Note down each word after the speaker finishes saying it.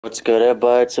What's good,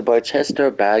 everybody? It's your boy Chester,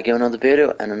 back again with another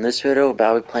video, and in this video, we're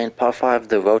about to be playing Part 5 of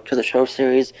the Road to the Show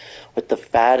series with the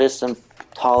fattest and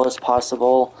tallest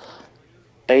possible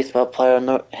baseball player in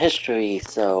the history.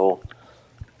 So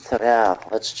yeah,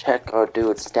 let's check our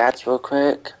dude's stats real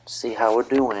quick, see how we're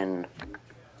doing.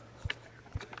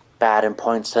 Batting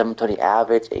 .720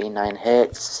 average, 89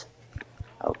 hits.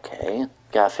 Okay,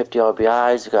 got 50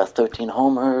 RBIs, we got 13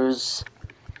 homers.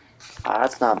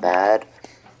 That's not bad.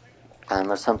 And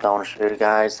there's something I want to show you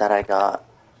guys that I got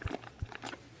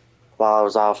while I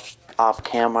was off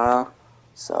camera.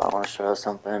 So I want to show you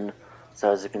something. So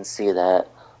as you can see that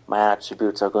my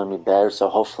attributes are going to be better. So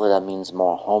hopefully that means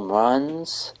more home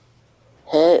runs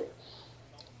hit.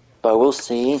 But we'll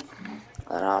see.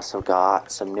 And I also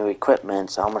got some new equipment.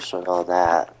 So I'm going to show you all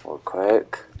that real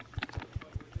quick.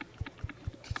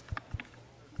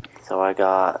 So I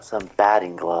got some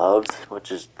batting gloves,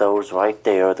 which is those right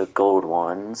there, the gold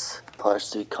ones.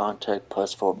 +3 contact,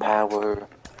 +4 power.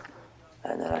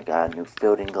 And then I got a new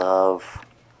fielding glove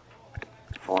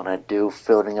for when I do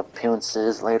fielding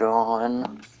appearances later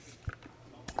on.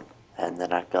 And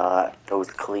then I got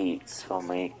those cleats from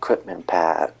my equipment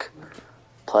pack.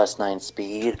 +9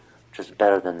 speed, which is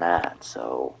better than that.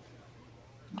 So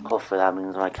hopefully that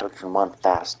means my coach can run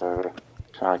faster,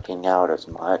 not getting out as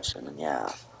much. And then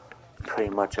yeah, pretty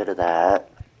much it of that.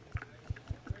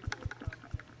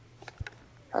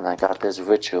 And I got this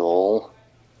ritual,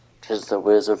 which is the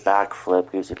wizard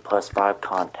backflip using +5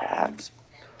 contacts.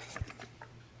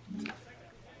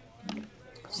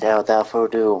 So yeah, without further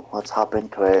ado, let's hop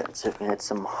into it and see if we can hit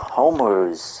some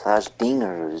homers /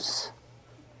 dingers.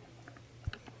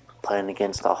 Playing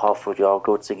against the Hartford Yard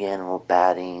Goats again, we're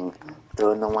batting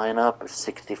third in the lineup,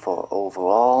 64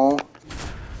 overall.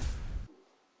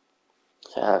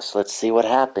 So let's see what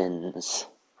happens.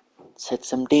 Let's hit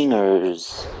some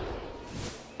dingers.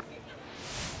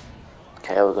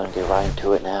 Okay, we're gonna get right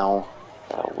into it now.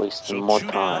 Without wasting more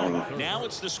time. Now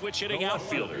it's the switch hitting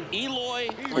outfielder Eloy.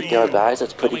 Look there, guys,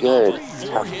 that's pretty good. It's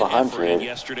half of 100.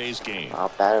 Yesterday's game.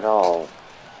 Not bad at all.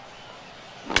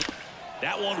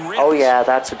 That one oh yeah,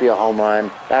 that should be a home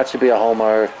run. That should be a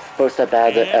homer. First at bat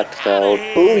of the episode.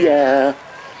 Booyah!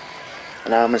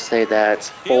 And I'm gonna say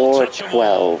that's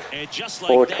 4-12.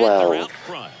 4-12.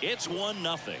 It's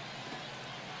 1-0.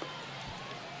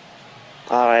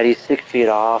 Alrighty, 6 feet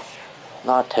off.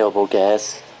 Not a terrible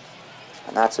guess.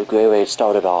 And that's a great way to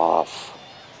start it off.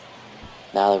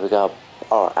 Now that we got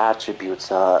our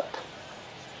attributes up,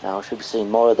 now we should be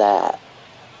seeing more of that.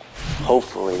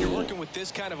 Hopefully. You're working with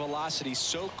this kind of velocity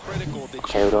so critical that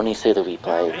okay, we don't need to see the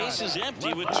replay.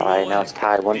 Alright, now it's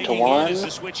tied 1-1. Is the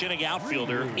switch hitting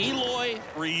outfielder Eloy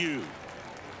Ryu.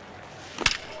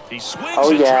 He swings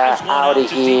oh yeah, out of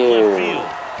here.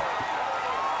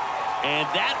 And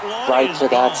that one right to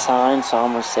that sign, so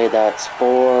I'm gonna say that's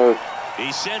 4.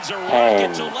 He sends a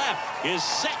rocket to left. His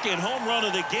second home run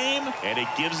of the game, and it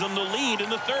gives them the lead in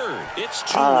the third. It's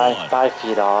 2-1. Alright, 5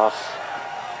 feet off.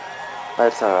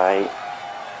 That's alright.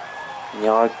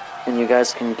 And you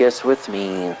guys can guess with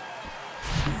me.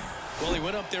 Well, he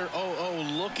went up there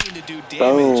 0-0 looking to do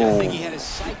damage. Boom. I think he had his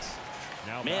sights.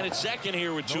 Man at second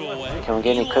here with 2 away. Can we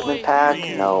get an equipment pack?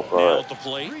 No, but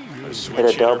hit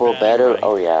a double better?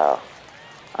 Oh yeah.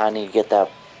 I need to get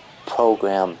that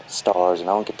program stars and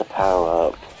I don't get the power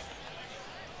up.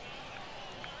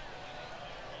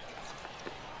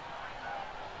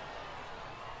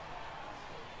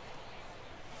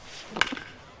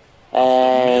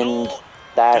 And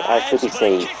that I should be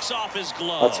safe.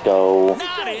 Let's go.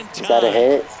 Is that a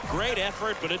hit?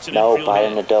 Nope, I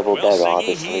didn't a double better,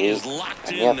 obviously.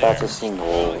 And yep, that's a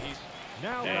single.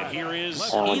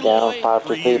 And we're down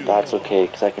 5-3. That's okay,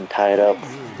 because I can tie it up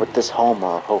with this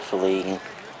homer, hopefully.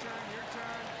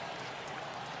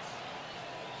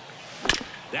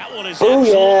 Oh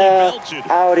yeah!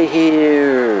 Out of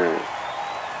here!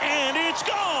 And it's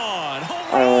gone!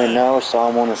 I don't really know, so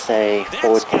I'm gonna say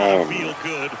 4-10. Feel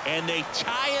good, and they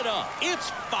tie it up.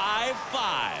 It's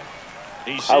 5-5.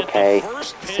 Okay,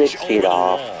 6 feet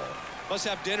off. Must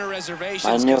have dinner reservations.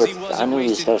 I knew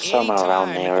he's somewhere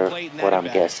around there. What I'm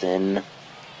guessing.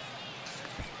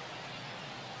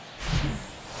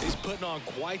 He's putting on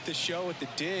quite the show at the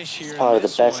dish here. Probably the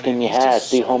best game you had.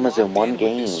 3 homers in 1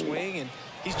 game.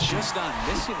 He's just not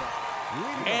missing it.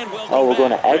 Oh, we're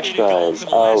going to extras.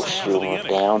 Oh shoot, we're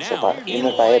down. So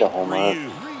even if I hit a homer,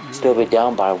 still be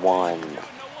down by 1.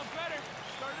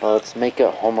 Well, let's make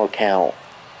a homer count.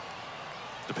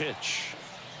 The pitch.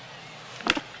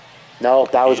 No,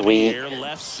 that was weak.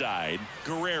 Left side,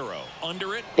 Guerrero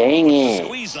under it. Dang it.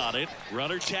 Squeeze on it.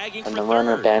 Runner tagging and the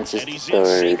runner bounces to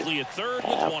third.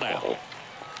 Okay.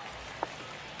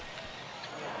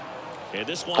 And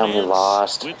this one And we ends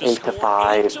lost with the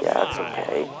 8-5. score Yeah, that's 8-5.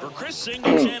 okay. For Chris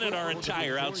Singleton and our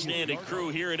entire outstanding crew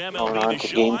here at Going MLB on The to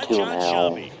Show, game I'm 2 John now.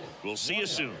 Shambi. We'll see you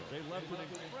soon.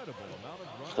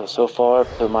 So far,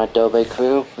 for my Dobe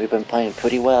crew, we've been playing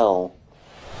pretty well.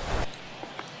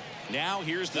 Now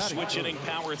here's the switch inning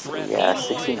power threat. Yeah,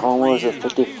 16 homers with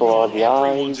 54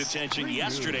 Everyone's RBIs. attention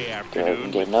yesterday Good, afternoon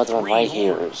and get with another one 3 right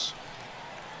here. homers.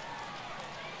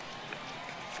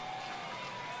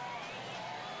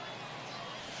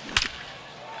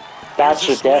 That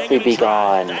should definitely be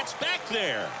gone. That's back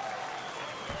there.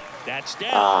 That's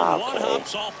down. One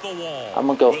hops off the wall. I'm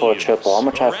gonna go for a triple. I'm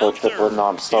gonna try for a triple. No,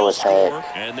 I'm slow as heck.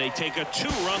 And they take a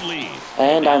 2-run lead.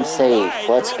 And I'm safe.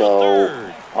 Let's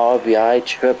go. RBI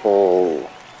triple.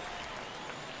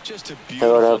 Just a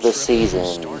Third of the beautiful season.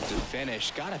 start to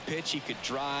finish. Got a pitch he could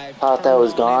drive. Thought that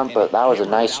was gone, but that was a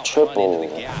nice triple.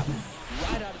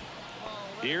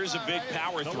 Here's a big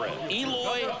power threat.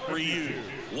 Eloy Ryu.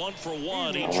 1 for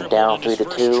 1. He And we're down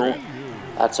 3-2.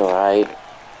 That's alright.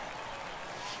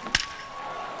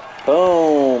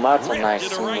 Boom! That's a nice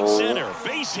to right single. center.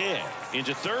 Base hit.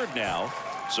 Into third now.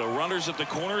 So runners at the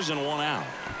corners and 1 out.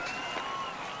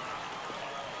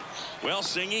 Well,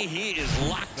 Singy, he is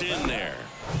locked in there.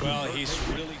 Well, he's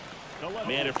really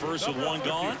man at first with 1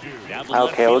 gone.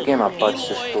 Okay, we'll get my butts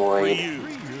destroyed.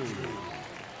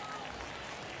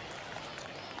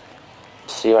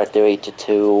 See right there,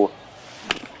 8-2.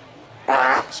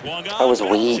 Ah, that was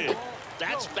weak.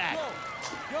 That's back.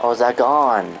 Oh, is that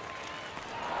gone?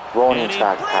 Rolling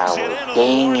track power.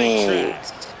 Dang it.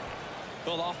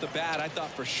 well off the bat. I thought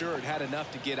for sure it had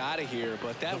enough to get out of here,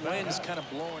 but that wind's kind of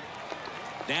blowing.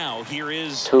 Now here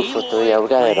is 2 for 3. Yeah, we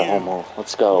got to hit a homer.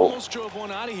 Let's go. Almost drove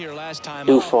one out of here last time.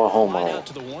 2 for a homer. Out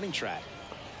to the warning track.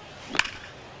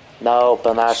 No,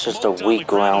 but that's just a weak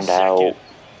ground out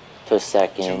for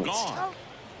second.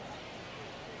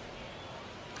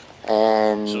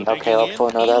 And okay, up for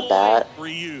another bat.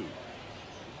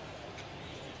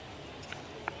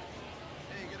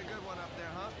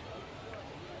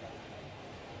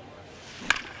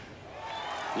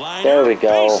 There we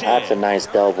go. That's a nice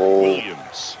double.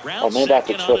 Oh, maybe that's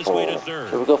a triple.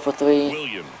 Should we go for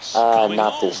 3?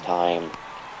 Not this time.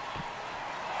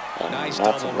 And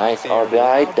that's a nice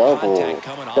RBI double.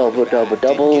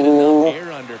 Double. And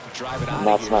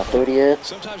that's my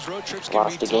 30th.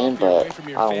 Lost again, but I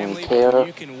don't really care.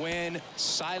 I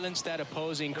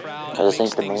just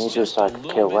think the majors, so I could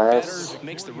care less.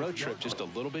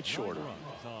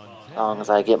 As long as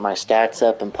I get my stats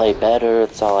up and play better,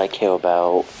 that's all I care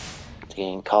about.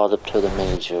 Getting called up to the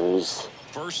majors.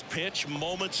 First pitch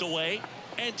moments away.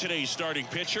 And today's starting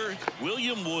pitcher,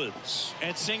 William Woods.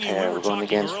 And we're going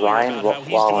against Ryan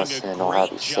Wallison, or how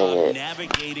to say it.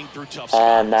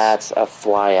 And that's a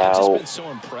fly out. I've just been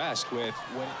so impressed with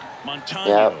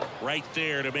Montano right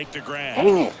there to make the grab.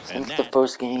 Dang it, since the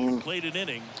first game, played an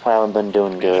inning. I haven't been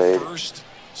doing good. First,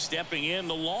 stepping in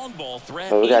the long ball threat.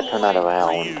 But we got to turn that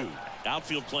around.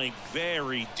 Outfield playing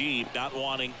very deep, not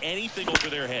wanting anything over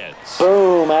their heads.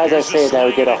 Boom! As I said, that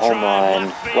we get a home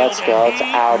run. Let's go. It's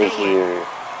out of here.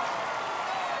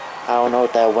 I don't know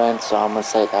what that went, so I'm gonna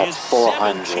say that's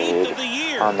 400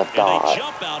 on the dot.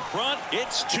 Jump out front.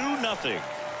 It's 2-0.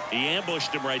 He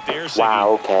ambushed him right there.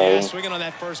 Wow. Okay. Yeah, swinging on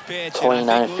that first pitch,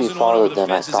 29 feet farther than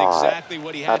I thought.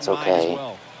 Exactly that's okay.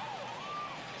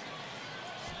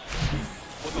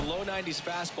 With the low 90s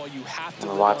fastball, you have to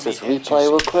watch this replay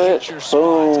real quick.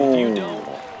 Boom. If you don't,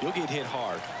 you'll get hit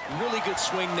hard. Really good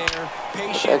swing there.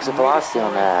 Patient. Exit velocity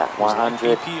on that.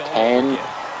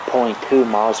 110.2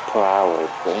 miles per hour.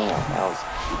 Damn, that was.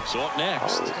 So up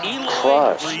next,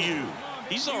 crushed. Ryu.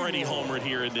 He's already homered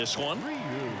here in this one.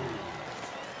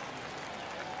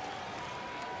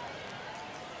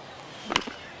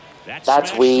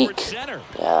 That's weak.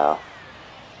 Yeah.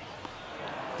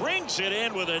 Brings it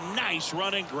in with a nice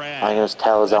running grab. I can just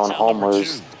tell his own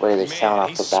homers the way they sound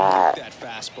off the bat. That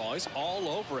fastball is all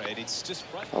over it. It's just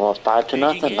well,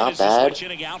 5-0, not bad.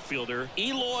 Switching outfielder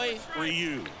Eloy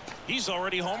Ryu. He's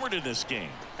already homered in this game.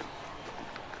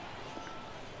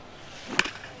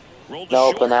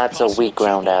 Nope, and that's a weak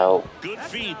ground out. Good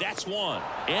feed, that's 1.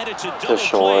 And it's a double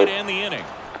short. play to end the inning.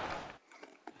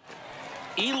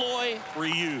 Eloy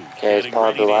Ryu. Okay, it's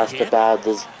probably the last at bat of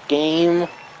this game.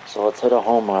 So let's hit a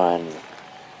home run.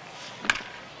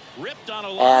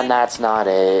 And that's not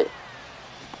it.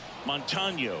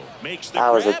 Montano makes the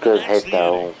that was a good hit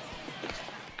though,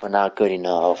 but not good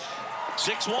enough.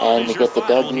 And we get the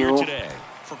W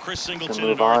to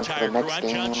move on to the next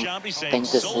game. I think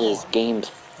this is game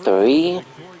 3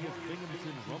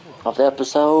 of the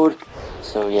episode.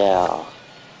 So yeah.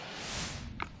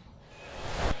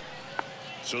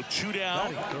 So 2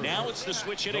 down. Now it's the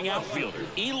switch hitting outfielder,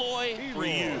 Eloy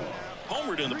Ryu.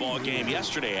 Homered in the ball game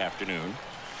yesterday afternoon.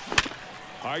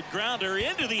 Hard grounder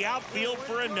into the outfield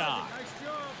for a knock.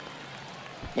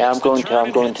 Yeah, I'm going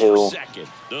to. Second.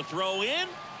 The throw in.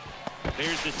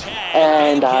 There's the tag.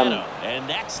 And and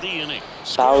that's the inning.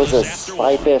 If I was a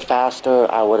slight bit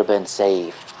faster, I would have been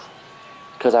safe.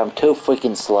 Because I'm too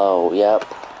freaking slow. Yep.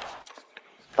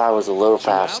 If I was a little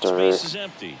faster. Base is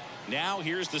empty. Now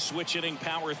here's the switch hitting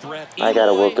power threat. I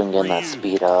gotta work on getting that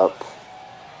speed up.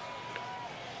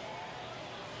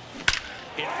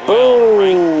 Hit well,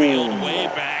 right field, way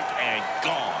back and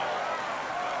gone.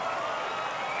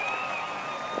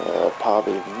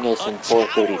 Probably missing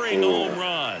 432. Home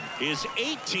run. His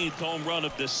 18th home run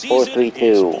of the season.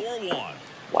 432. 4-1.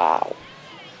 Wow.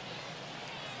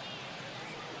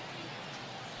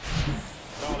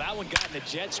 Oh, that one got in the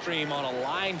jet stream on a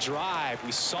line drive.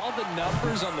 We saw the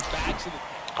numbers on the backs of the...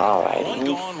 Alright. One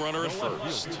gone runner at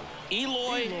first.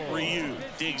 Eloy Ryu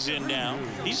digs in now.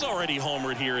 He's already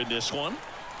homered here in this one.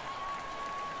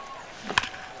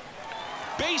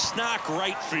 Base knock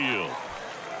right field.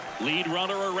 Lead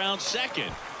runner around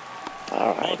second.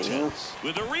 Alrighty.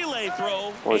 With a relay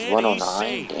throw. Was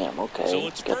 109. Damn, okay. So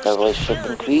get that relationship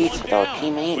increased with our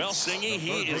teammates. Well, Singy,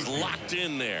 he is locked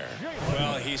in there.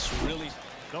 Well, he's really...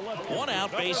 One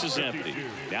out, base is empty.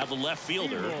 Now the left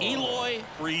fielder, Eloy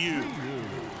Ryu.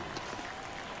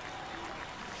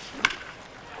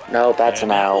 No, that's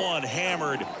an out. One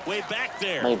hammered way back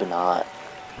there. Maybe not.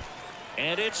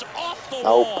 And it's off the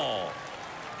wall.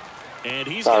 And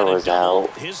he's Thought it got was out.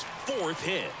 His 4th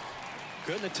hit.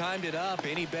 Couldn't have timed it up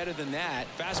any better than that.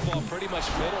 Fastball pretty much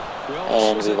middle. Well,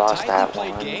 And we lost that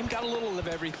one. Game. Got a little of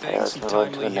everything. Yeah, some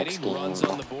timely hitting, runs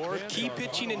on the board, key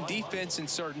pitching and defense in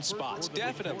certain spots.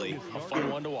 Definitely a fun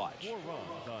one to watch.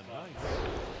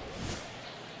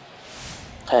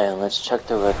 Okay, let's check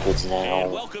the records now.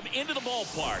 And welcome into the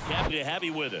ballpark. Happy to have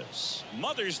you with us.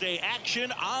 Mother's Day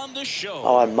action on the show.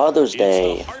 Oh, on Mother's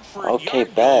Day. Okay,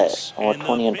 bet. On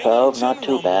 20 and 12, not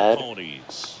too bad.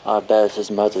 I bet this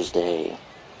is Mother's Day.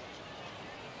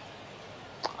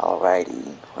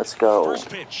 Alrighty, let's go. First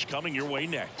pitch coming your way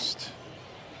next.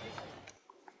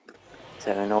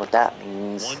 So I don't know what that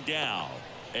means. One down.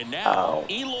 And now,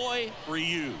 Eloy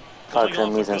Ryu.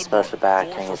 Cartoon means in special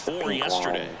backhand is the pink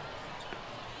yesterday. one.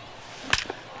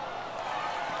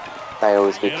 I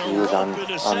always get confused on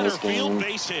this game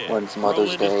when it's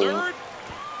Mother's Day.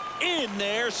 In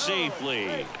there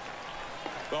safely.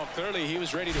 Well, clearly he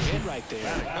was ready to hit right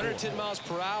there. 110 miles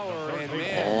per hour, and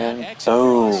And man,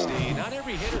 boom. not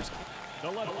every hitter's.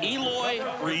 Eloy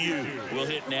Ryu will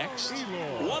hit next.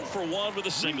 1 for 1 with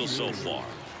a single so far.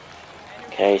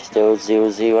 Okay, still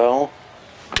 0-0.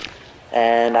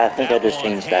 And I think I just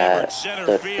changed that.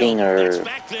 The finger.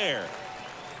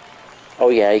 Oh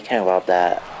yeah, you can't rob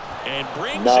that.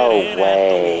 No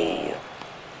way.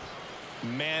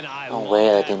 Man, no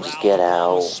way I can just get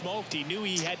out. He knew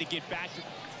he had to get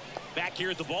back here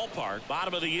at the ballpark,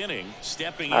 bottom of the inning,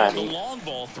 stepping in the long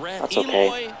ball threat. That's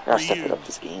okay. I'll step it up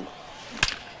this game.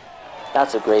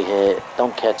 That's a great hit.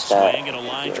 Don't catch that. Swing and a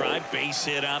line drive, base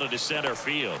hit out of the center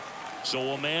field. So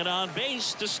a man on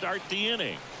base to start the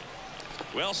inning.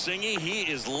 Well, Singy, he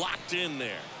is locked in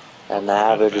there. And the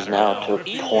average is now to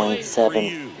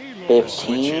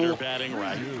 .715.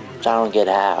 I don't get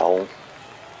how.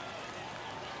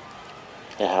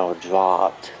 Get how it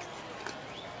dropped.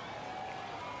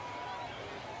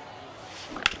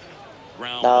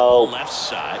 No,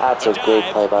 that's a great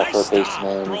play by third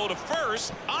baseman.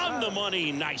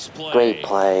 Great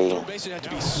play.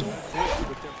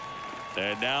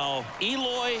 And now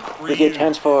Eloy We get a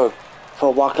chance for a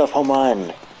walk-off home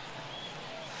run.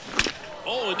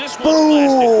 Oh, and this one's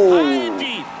blasted high and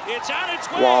deep. It's on its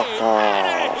way.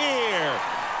 Out of here.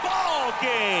 Ball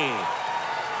game.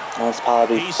 That's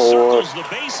probably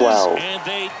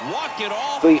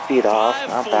 4-12. 3 feet off.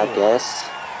 Not bad guess.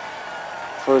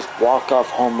 First walk-off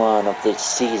home run of this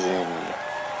season.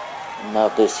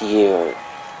 Not this year.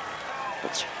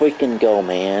 Let's freaking go,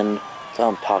 man. That's what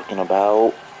I'm talking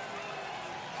about.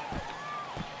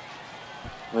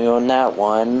 We won that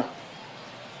one.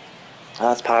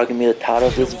 That's probably going to be the title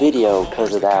of this video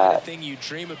because of that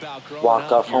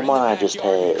walk-off home run I just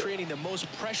hit. Creating the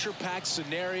most pressure-packed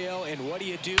scenario, and what do?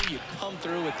 You come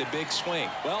through with the big swing.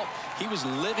 Well, he was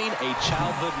living a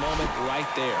childhood moment right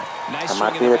there. Nice that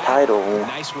swing might be the title.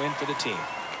 Nice win for the team.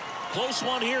 Close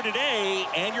one here today,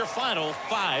 and your final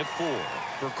 5-4.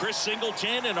 For Chris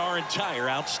Singleton and our entire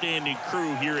outstanding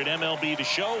crew here at MLB The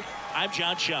Show, I'm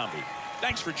John Shambi.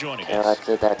 Thanks for joining us.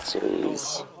 After that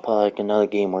series, probably like another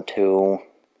game or two.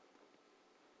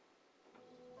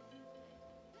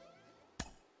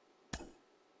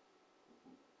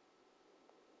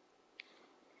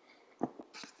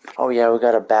 Oh yeah, we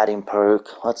got a batting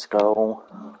perk. Let's go.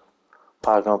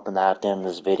 Probably gonna open that at the end of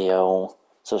this video.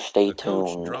 So stay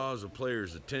tuned. Draws a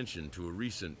player's attention to a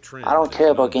recent trend. I don't care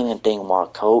about getting a ding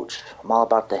walk, coach. I'm all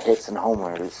about the hits and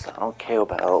homers. I don't care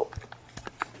about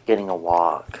getting a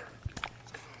walk.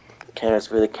 Okay,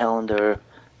 let's read the calendar.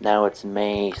 Now it's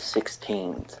May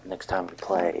 16th. Next time we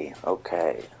play.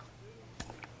 Okay.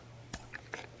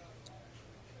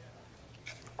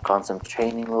 Got some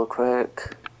training real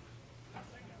quick.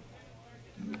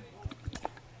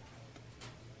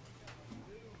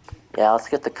 Yeah, let's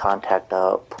get the contact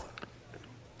up.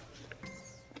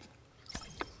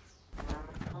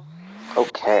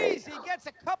 Okay.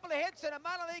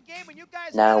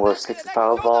 Now we're 6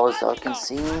 foul balls, as I can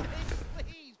see.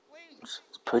 It's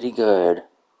pretty good.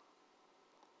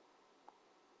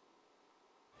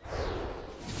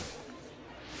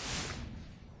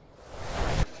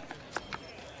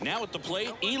 Now at the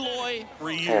plate, Eloy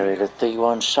Ryu. Carry the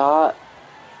 3-1 shot.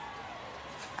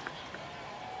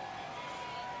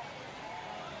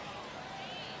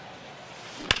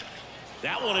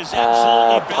 That one is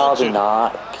absolutely probably belted.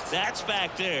 not. That's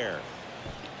back there.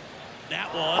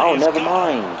 That one. Oh, is never gone.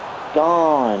 mind.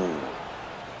 Gone.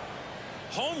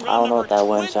 Home run I don't know what that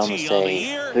was. I'm gonna 20 on the say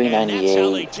year, 398. and that's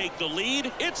how they take the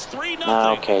lead. It's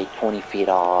 3-0. Okay, 20 feet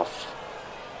off.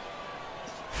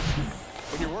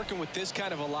 When you're working with this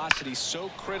kind of velocity, so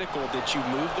critical that you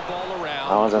move the ball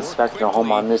around. I was expecting a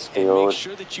home on this field. Make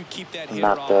sure that you keep that hitter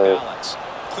Not off the balance.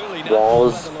 Clearly not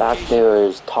walls by the back location. there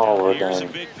is taller Here's a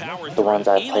than big power the ones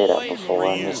threat. I played at Eloy before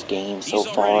in Ryu. this game so He's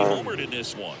already far. homered in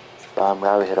this one. But I'm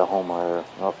glad we hit a homer.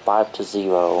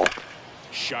 5-0.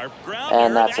 Sharp grounder,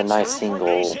 And that's a nice through for single.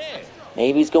 base hit.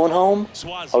 Maybe he's going home?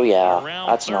 Swazi Oh yeah, around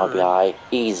that's an third. RBI.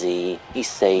 Easy.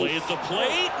 He's Play safe. at the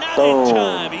plate, not Boom. in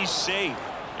time. He's safe.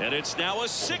 And it's now a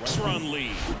 6-run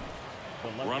lead.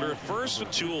 Runner at first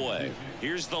with 2 away.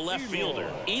 Here's the left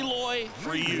fielder, Eloy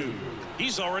Ryu.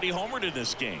 He's already homered in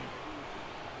this game.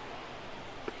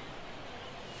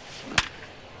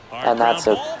 Hard And that's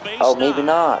a... ground ball, base Oh, maybe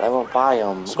knock. not. I won't buy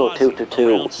him. We'll go Swazi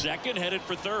 2-2. around second, headed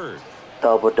for third.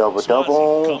 Double. Swazi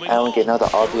coming And we get another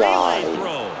home. Relay RBI.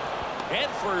 throw. Head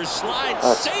first slide,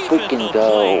 Let's safe at freaking the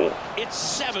go. plate.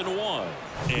 It's 7-1.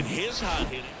 And his hot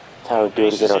hitting. That's how we do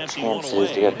to get our Bases empty, one chances to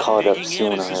away. get caught up Digging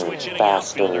in is the sooner, switch-hitting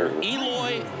faster. outfielder,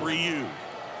 Eloy Ryu.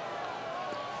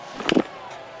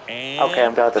 And Okay,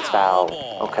 I'm glad that's foul.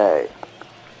 ball. Okay.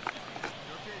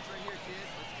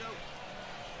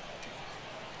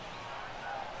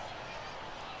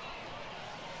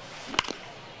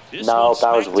 This No, one's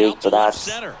that was smacked weak, out to but left that's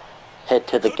center. hit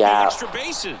to the Could be gap. extra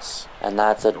bases. And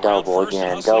that's a Around double first and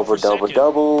again. hustling for second.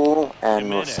 Double. And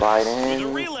we'll Jimenez slide with a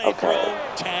in. relay Okay.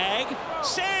 throw. Tag.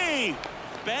 Save.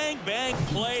 Bang, bang,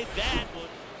 play. That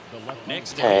one.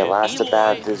 Next Okay, hit, last at Eloy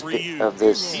bat Ryu. of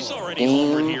this He's already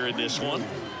homered game. here in this one.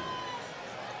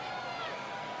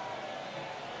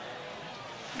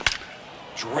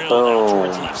 Drilled out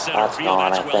towards Boom. left center That's field.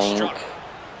 gone, That's I well think. struck.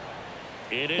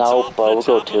 And it's Nope, off but the we'll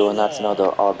go top of 2, the and that's wall.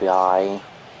 another RBI.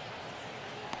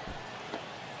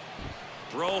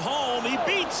 Throw home, he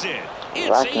beats it. It's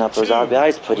Racking up those 8-2.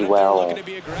 RBIs pretty well. Looking to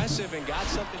be aggressive and got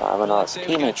something. Driving Well, our let's say we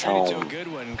got teammates treated to a home. good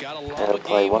one. Got a long Gotta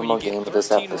play game one when more you get game of this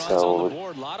 13 runs on the episode.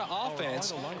 board. A lot of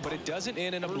offense, but it doesn't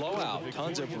end in a blowout.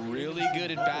 Tons of really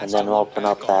good at-bats. And then to we'll look open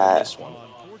back up on in that this one.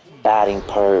 batting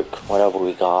perk, whatever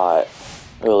we got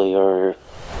earlier.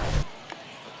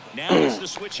 Now it's the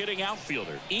switch-hitting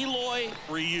outfielder, Eloy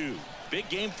Ryu. Big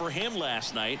game for him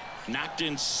last night. Knocked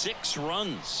in 6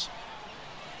 runs.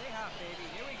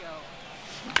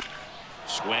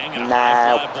 Swing and a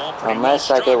high fly ball, Nah, pretty unless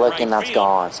well I get struck lucky right and that's field.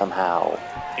 gone somehow.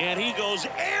 And he goes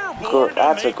airborne. Good,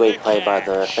 that's to a make great the play by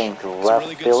the, I catch. think, It's a left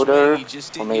really good fielder. swing. He just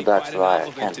Or didn't maybe get that's quite right, enough I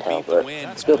of it can't to tell, beat the but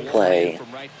wind. it's a good Ball play in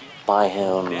from right field. by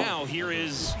him. Now here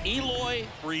is Eloy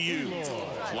Ryu.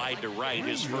 Flied to right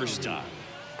his first time.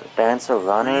 Advance a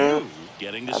runner. Ryu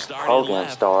getting the That's start program in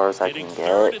left, stars I hitting can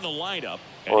third get. in the lineup,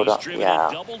 and Or he's the, driven yeah.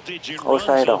 a double-digit I wish I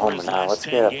runs had a over homer his now. last Let's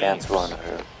 10 get advance games.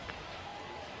 runner.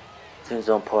 Seems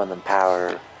so important than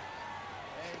power.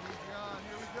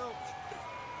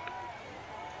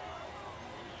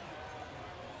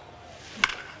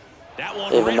 That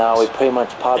one Even though we ripped. pretty much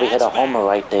probably hit a That's homer back.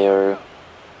 right there.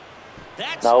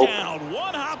 That's Nope. down.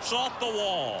 One hops off the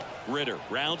wall. Ritter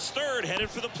rounds third, headed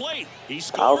for the plate. He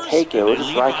scores. I'll take it. and We're they just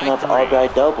lead racking by up 3.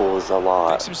 RBI doubles a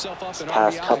lot. Picks himself up an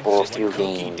Past RBI, couple, just a few cookie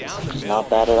games. down the middle. Not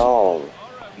bad at all.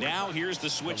 Now here's the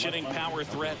switch-hitting power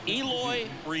threat, Eloy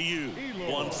Ryu.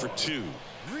 1 for 2.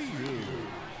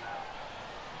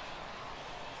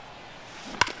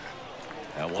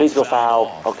 That one Please go fouled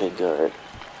foul. off. Okay, good.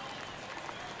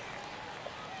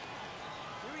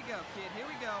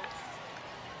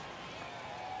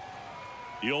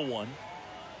 The 0-1.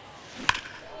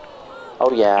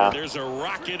 Oh, yeah. And there's a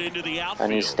rocket into the outfield.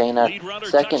 And he's staying at Lead runner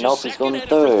second. Nope, touches he's second, going headed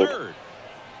for third. third.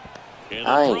 And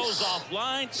Nice. the throw's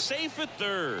offline, safe at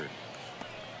third.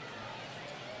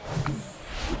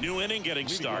 New inning getting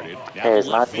started. Hey, it's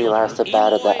not the last at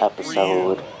bat of the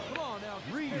episode.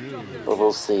 But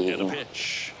we'll see. And a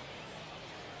pitch.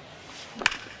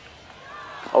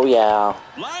 Oh, yeah.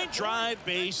 Line drive,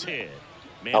 base hit.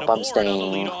 Man Nope, I'm aboard on the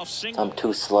staying. leadoff single. I'm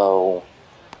too slow.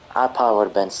 I probably would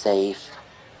have been safe.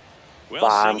 Well,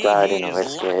 But I'm glad I Singy didn't is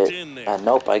risk locked it. in there. And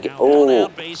nope, I get. Now one Oh,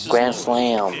 out, bases grand loaded.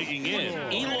 slam. Digging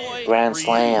in, Eloy Grand Ryu.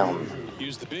 slam.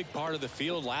 Used the big part of the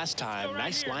field last time.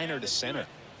 Nice liner to center.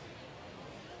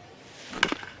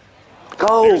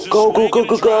 Go, There's a go, go, swing go, and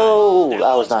go, a go. drive. That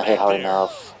That was not one's hit back hard there.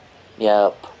 enough.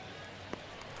 Yep.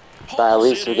 But at Pulls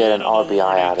least it we get in an on the RBI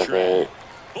warning out of it. track.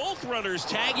 Both runners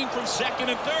tagging from second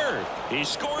and third. He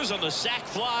scores on the sac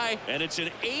fly, and it's an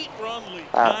 8-run lead.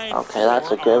 Okay,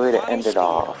 that's a good way to end it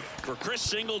off. For Chris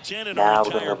Singleton and Now our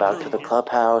we're going to go entire back to crew the here.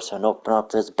 clubhouse and open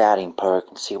up this batting perk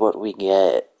and see what we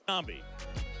get. Zombie.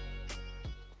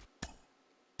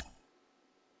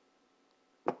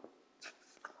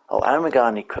 Oh, I haven't got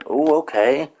any. Ooh,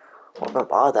 okay. We're going to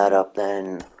buy that up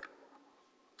then.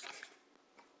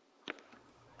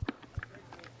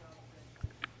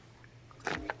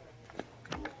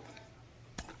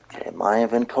 Okay, my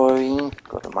inventory.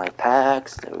 Go to my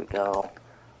packs. There we go.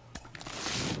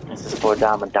 This is for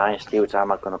Diamond Dynasty, which I'm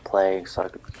not going to play, so I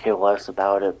could care less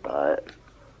about it, but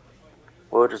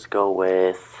we'll just go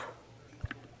with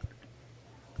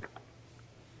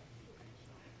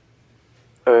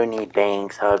Ernie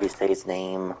Banks, however you say his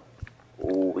name.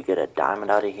 Ooh, we get a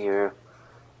diamond out of here.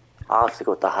 I'll have to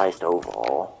go with the highest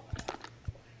overall.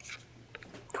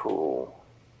 Cool.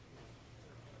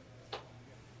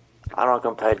 I'm not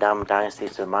going to play Diamond Dynasty,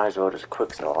 so might as well just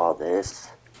quick sell all this.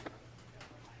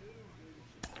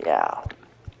 Yeah.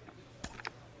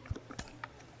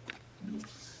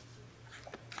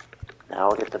 Now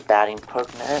we'll get the batting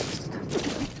perk next.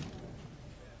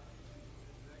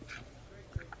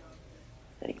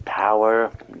 Any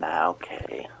power? Nah,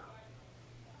 okay.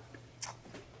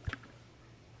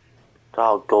 It's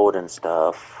all golden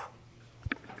stuff.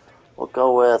 Let's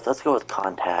go with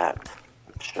contact.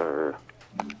 Sure.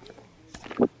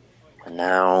 And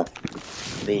now,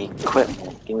 the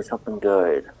equipment. Give me something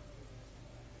good.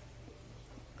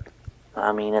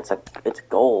 I mean, it's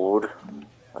gold.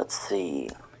 Let's see.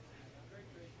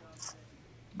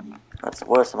 That's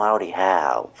worse than I already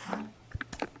have.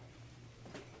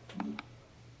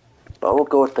 But we'll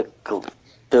go with the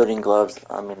batting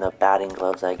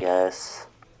gloves, I guess.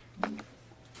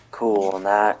 Cool, and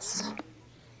that's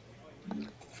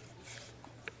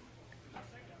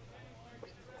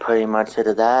pretty much it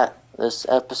of this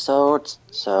episode.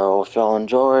 So if y'all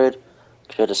enjoyed,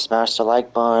 be sure to smash the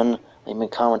like button, leave me a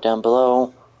comment down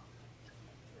below.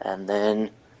 And then,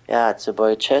 yeah, it's your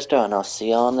boy Chester, and I'll see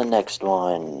y'all on the next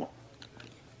one.